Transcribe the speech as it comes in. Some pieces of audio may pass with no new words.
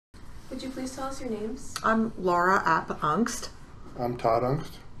Would you please tell us your names? I'm Laura Aungst. I'm Todd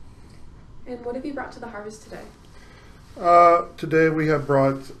Aungst. And what have you brought to the harvest today? Today we have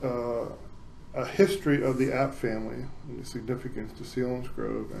brought a history of the App family and the significance to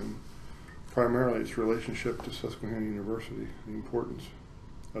Selinsgrove and primarily its relationship to Susquehanna University, the importance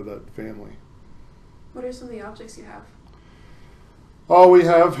of that family. What are some of the objects you have? We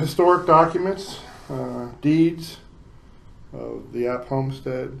have historic documents, deeds of the App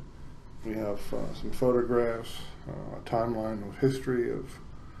homestead. We have some photographs, a timeline of history of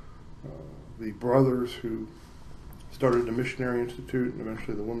the brothers who started the Missionary Institute and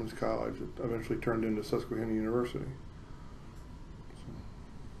eventually the Women's College that eventually turned into Susquehanna University.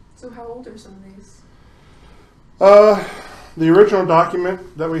 So how old are some of these? The original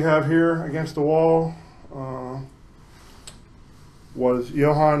document that we have here against the wall was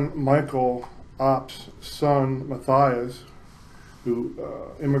Johann Michael Opp's son, Matthias, who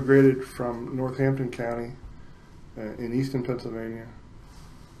immigrated from Northampton County in eastern Pennsylvania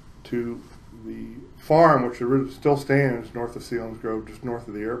to the farm, which still stands north of Selinsgrove, just north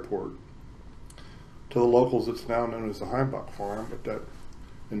of the airport. To the locals, it's now known as the Heimbach Farm, but that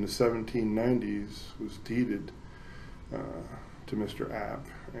in the 1790s was deeded to Mr. App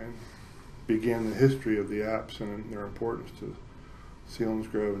and began the history of the Apps and their importance to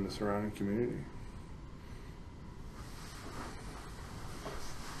Selinsgrove and the surrounding community.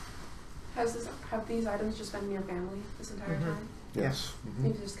 Have these items just been in your family this entire time? Yes. Mm-hmm.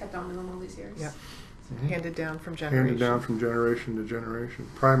 You've just kept on to them all these years? Yep. Mm-hmm. Handed down from generation. Handed down from generation to generation.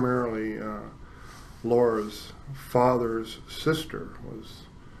 Primarily, Laura's father's sister was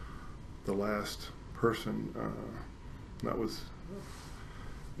the last person that was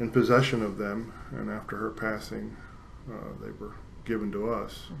in possession of them, and after her passing, they were given to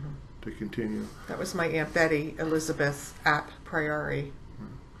us to continue. That was my Aunt Betty, Elizabeth App Priori.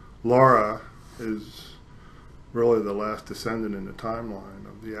 Laura is really the last descendant in the timeline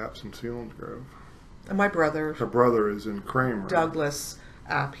of the Apps in Selinsgrove. And my brother, Her brother is in Kramer. Douglas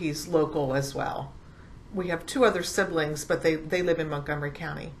App, he's local as well. We have two other siblings, but they live in Montgomery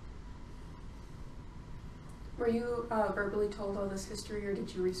County. Were you verbally told all this history, or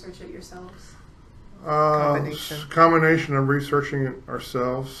did you research it yourselves? Combination of researching it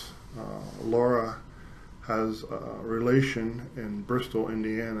ourselves. Laura has a relation in Bristol,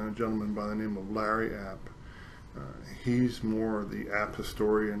 Indiana, a gentleman by the name of Larry App. He's more the App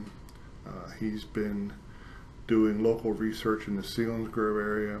historian. He's been doing local research in the Selinsgrove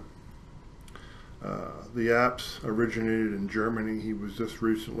area. The Apps originated in Germany. He was just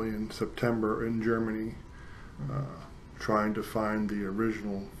recently in September in Germany trying to find the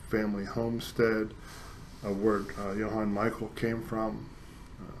original family homestead of where Johann Michael came from,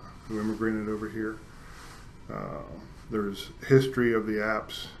 who immigrated over here. There's history of the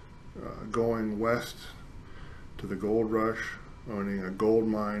Apps going west to the gold rush, owning a gold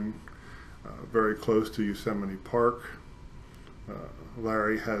mine very close to Yosemite Park.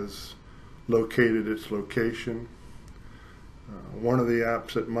 Larry has located its location. One of the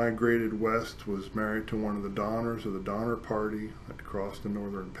Apps that migrated west was married to one of the Donners of the Donner Party that crossed the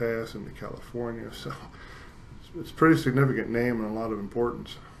Northern Pass into California. So it's a pretty significant name and a lot of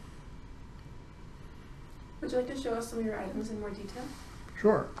importance. Would you like to show us some of your items in more detail?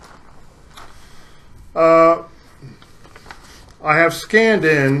 Sure. I have scanned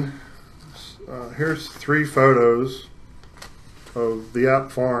in, here's 3 photos of the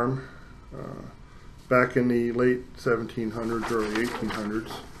App farm back in the late 1700s, early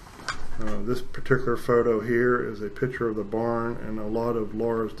 1800s. This particular photo here is a picture of the barn and a lot of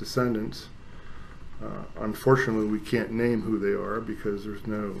Laura's descendants. Unfortunately, we can't name who they are because there's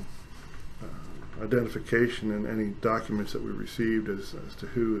no identification in any documents that we received as to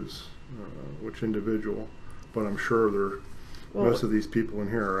who is which individual, but I'm sure most of these people in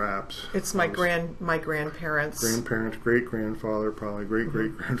here are Apps. It's my grandparents. Grandparents, great-grandfather, probably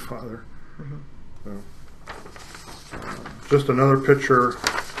great-great-grandfather. So, just another picture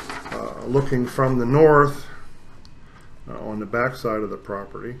looking from the north on the back side of the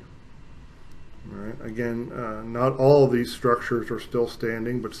property. All right. Again, not all of these structures are still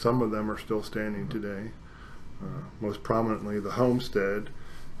standing, but some of them are still standing today. Most prominently the homestead,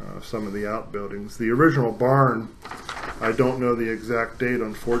 some of the outbuildings. The original barn, I don't know the exact date,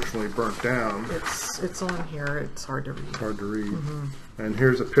 unfortunately burnt down. It's on here. It's hard to read. It's hard to read. And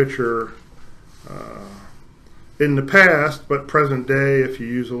here's a picture in the past, but present day, if you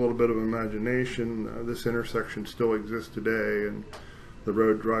use a little bit of imagination, this intersection still exists today, and the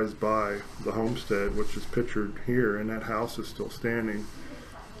road drives by the homestead, which is pictured here, and that house is still standing,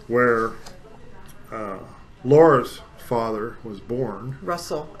 where Laura's father was born,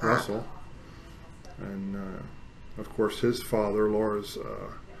 Russell. Russell, and of course his father, Laura's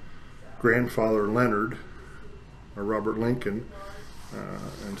grandfather, Leonard, or Robert Lincoln,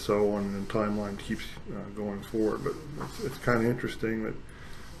 and so on, and the timeline keeps going forward. But it's kind of interesting that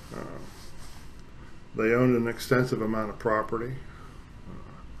they owned an extensive amount of property.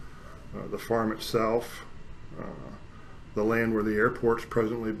 The farm itself, the land where the airport's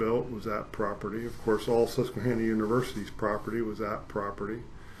presently built was that property. Of course, all Susquehanna University's property was that property.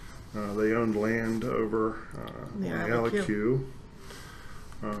 They owned land over on the Aliquot.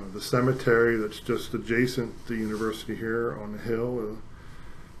 The cemetery that's just adjacent to the university here on the hill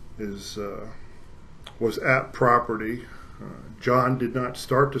was at property. John did not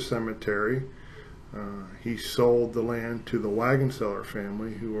start the cemetery. He sold the land to the Wagon Seller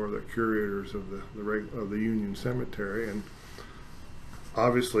family, who are the curators of the Union Cemetery. And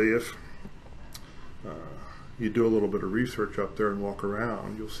obviously, if you do a little bit of research up there and walk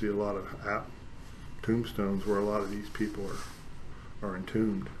around, you'll see a lot of tombstones where a lot of these people are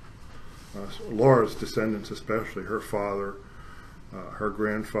entombed. Laura's descendants, especially her father, her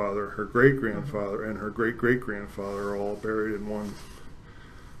grandfather, her great-grandfather, and her great-great-grandfather are all buried in one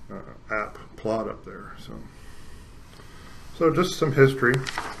plot up there. So just some history.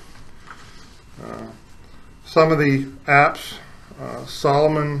 Some of the apps,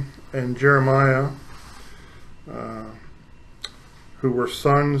 Solomon and Jeremiah, who were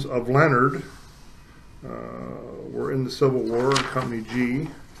sons of Leonard, were in the Civil War in Company G.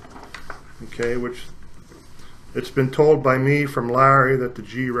 Okay, which it's been told by me from Larry that the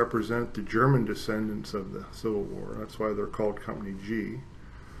G represent the German descendants of the Civil War. That's why they're called Company G.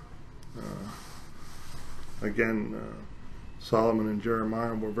 Again, Solomon and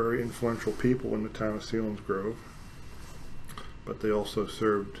Jeremiah were very influential people in the town of Selinsgrove, but they also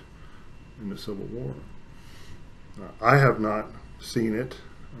served in the Civil War. I have not seen it.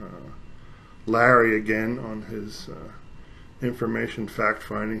 Larry, again, on his information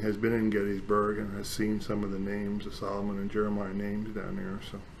fact-finding, has been in Gettysburg and has seen some of the names, the Solomon and Jeremiah names down there.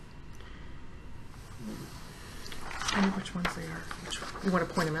 So, I know which ones they are. You want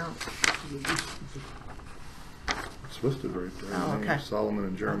to point them out? it's listed right there. Oh, the names, okay. Solomon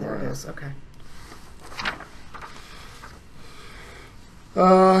and Jeremiah. Oh, there it is. Okay.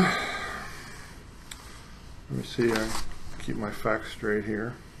 Let me see. I keep my facts straight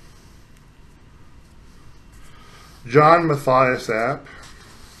here. John Matthias App,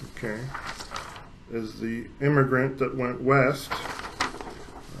 okay, is the immigrant that went west.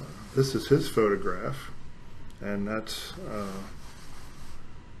 This is his photograph, and that's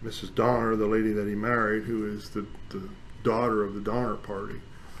Mrs. Donner, the lady that he married, who is the daughter of the Donner Party.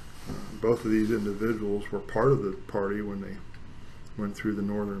 Both of these individuals were part of the party when they went through the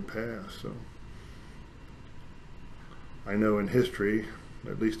Northern Pass. So I know in history,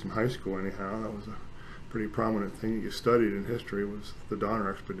 at least in high school anyhow, that was a pretty prominent thing that you studied in history, was the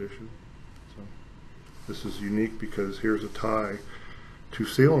Donner Expedition. So this is unique because here's a tie to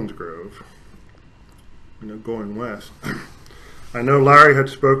Selinsgrove, going west. I know Larry had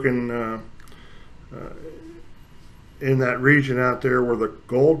spoken in that region out there where the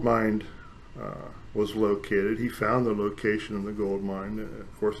gold mine was located. He found the location of the gold mine.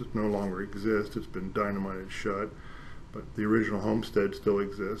 Of course, it no longer exists. It's been dynamited shut, but the original homestead still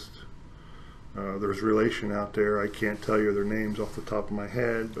exists. There's relation out there. I can't tell you their names off the top of my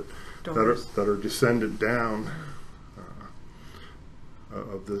head, but that are descended down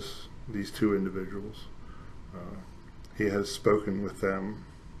of these two individuals. He has spoken with them.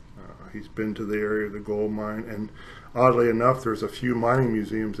 He's been to the area of the gold mine, and oddly enough, there's a few mining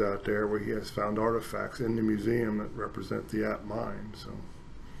museums out there where he has found artifacts in the museum that represent the App mine.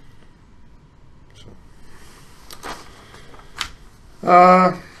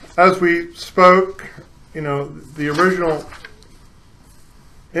 As we spoke, the original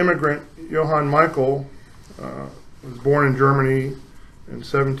immigrant, Johann Michael, was born in Germany in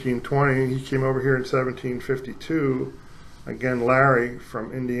 1720. He came over here in 1752. Again, Larry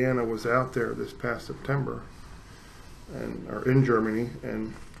from Indiana was out there this past September, or in Germany,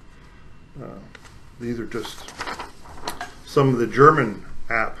 and these are just some of the German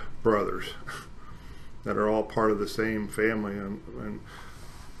App brothers that are all part of the same family, and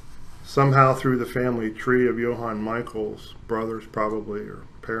somehow through the family tree of Johann Michael's brothers, probably, or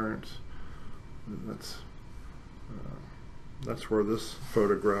parents, that's where this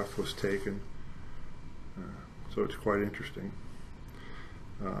photograph was taken. So it's quite interesting.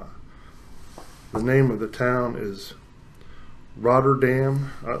 The name of the town is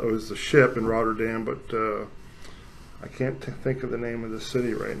Rotterdam. It was a ship in Rotterdam, but I can't think of the name of the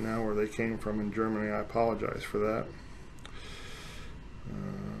city right now where they came from in Germany. I apologize for that.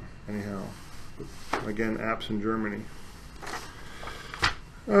 Anyhow, again, apps in Germany.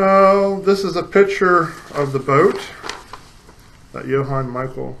 This is a picture of the boat that Johann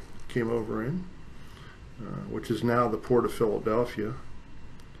Michael came over in, which is now the Port of Philadelphia.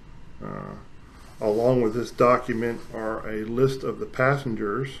 Along with this document are a list of the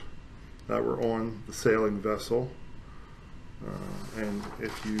passengers that were on the sailing vessel. And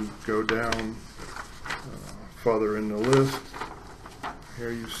if you go down further in the list,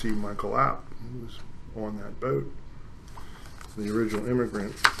 here you see Michael App, who was on that boat, the original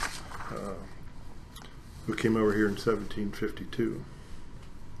immigrant who came over here in 1752.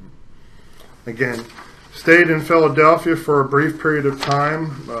 Again, stayed in Philadelphia for a brief period of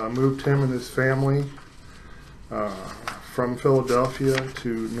time, moved him and his family from Philadelphia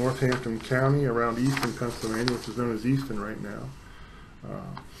to Northampton County around Easton, Pennsylvania, which is known as Easton right now.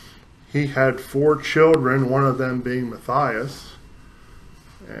 He had 4 children, one of them being Matthias.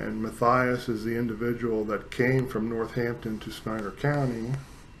 And Matthias is the individual that came from Northampton to Snyder County,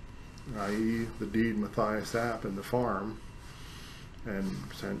 i.e. the deed Matthias App and the farm. And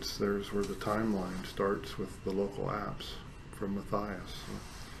since there's where the timeline starts with the local apps from Matthias.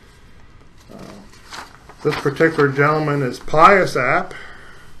 This particular gentleman is Pius App,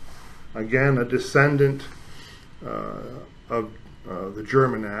 again a descendant of the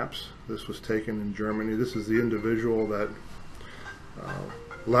German apps. This was taken in Germany. This is the individual that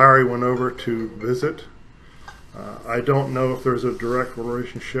Larry went over to visit. I don't know if there's a direct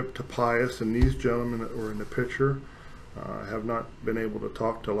relationship to Pius and these gentlemen that were in the picture. I have not been able to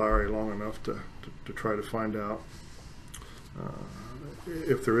talk to Larry long enough to try to find out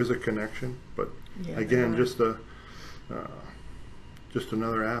if there is a connection. But yeah, again, just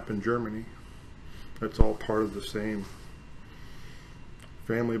another app in Germany. It's all part of the same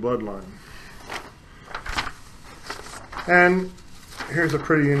family bloodline. And here's a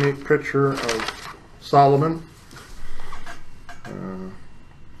pretty unique picture of Solomon.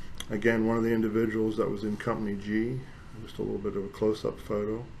 Again, one of the individuals that was in Company G. Just a little bit of a close-up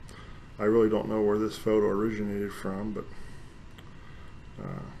photo. I really don't know where this photo originated from, but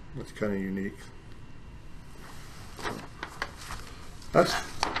it's kind of unique. That's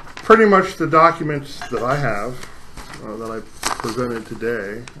pretty much the documents that I have that I presented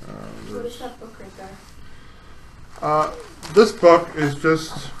today. What is that book right there? This book is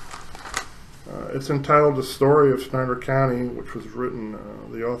just, it's entitled The Story of Snyder County, which was written,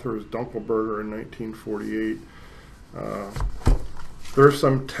 the author is Dunkelberger in 1948. There's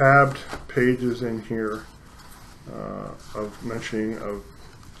some tabbed pages in here of mentioning of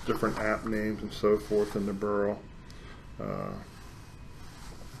different app names and so forth in the borough.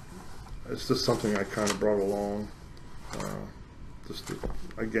 It's just something I kind of brought along, just to,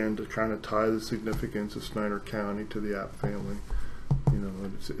 again, to kind of tie the significance of Snyder County to the app family. You know,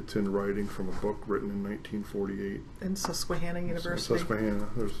 it's in writing from a book written in 1948. In Susquehanna University. Susquehanna,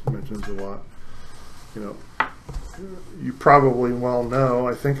 there's mentions a lot. You know, you probably well know,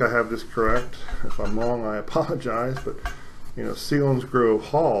 I think I have this correct. If I'm wrong, I apologize, but you know, Selinsgrove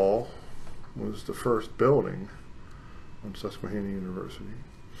Hall was the first building on Susquehanna University.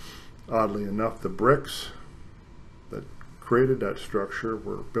 Oddly enough, the bricks that created that structure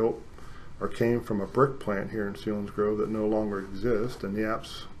were built or came from a brick plant here in Selinsgrove that no longer exists, and the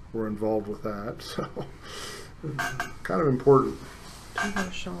apps were involved with that, so kind of important. Do you want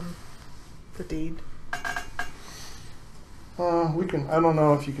to show them the deed? We can. I don't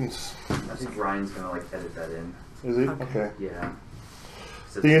know if you can. I think Ryan's gonna like edit that in. Is he? Okay. Yeah.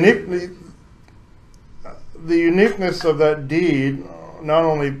 So The uniqueness of that deed, not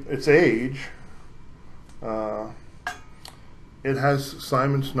only its age, it has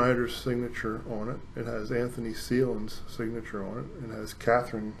Simon Snyder's signature on it. It has Anthony Seeland's signature on it. It has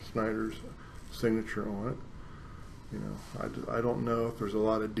Catherine Snyder's signature on it. You know, I don't know if there's a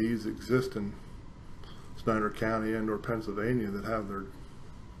lot of deeds that exist in Snyder County and or Pennsylvania that have their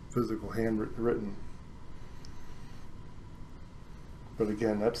physical handwritten. But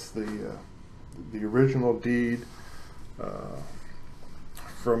again, that's the original deed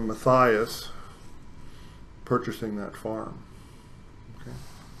from Matthias purchasing that farm.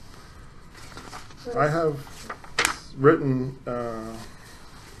 Okay. I have written a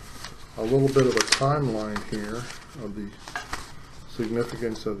little bit of a timeline here of the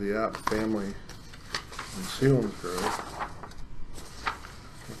significance of the App family in Selinsgrove,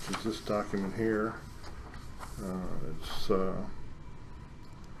 which is this document here.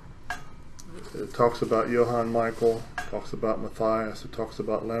 It talks about Johann Michael, talks about Matthias, it talks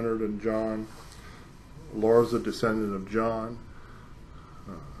about Leonard and John, Laura's a descendant of John.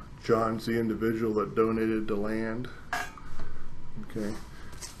 John's the individual that donated the land. Okay.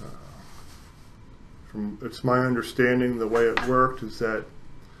 It's my understanding the way it worked is that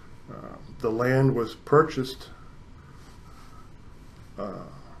the land was purchased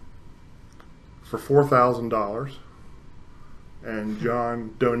for $4,000, and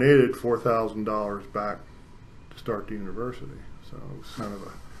John donated $4,000 back to start the university. So it was kind of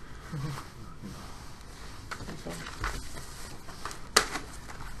a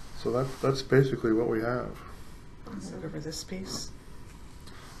so that's basically what we have. Let's look over this piece.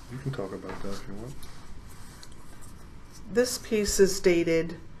 You can talk about that if you want. This piece is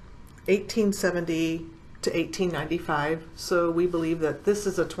dated 1870 to 1895, so we believe that this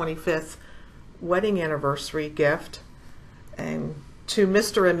is a 25th wedding anniversary gift. And to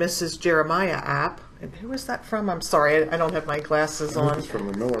Mr. and Mrs. Jeremiah App, and who is that from? I'm sorry, I don't have my glasses I think on. it's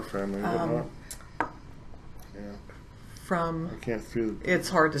from the Miller family, but not. Yeah. From, I can't see it's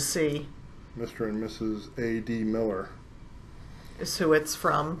hard to see, Mr. and Mrs. A.D. Miller. is who it's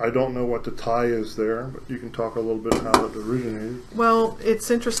from. I don't know what the tie is there, but you can talk a little bit how it originated. Well,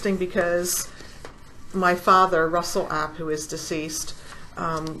 it's interesting because my father, Russell App, who is deceased,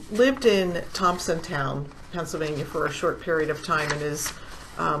 lived in Thompsontown, Pennsylvania for a short period of time in his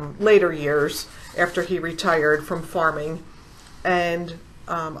later years after he retired from farming. And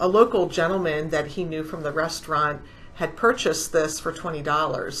a local gentleman that he knew from the restaurant had purchased this for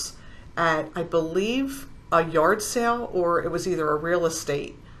 $20 at, I believe, a yard sale, or it was either a real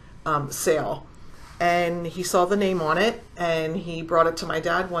estate sale. And he saw the name on it, and he brought it to my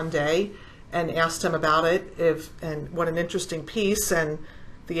dad one day and asked him about it, and what an interesting piece, and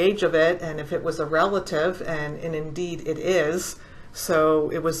the age of it, and if it was a relative, and indeed it is. So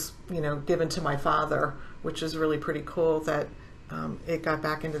it was, given to my father, which is really pretty cool that it got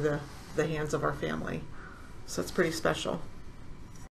back into the hands of our family. So it's pretty special.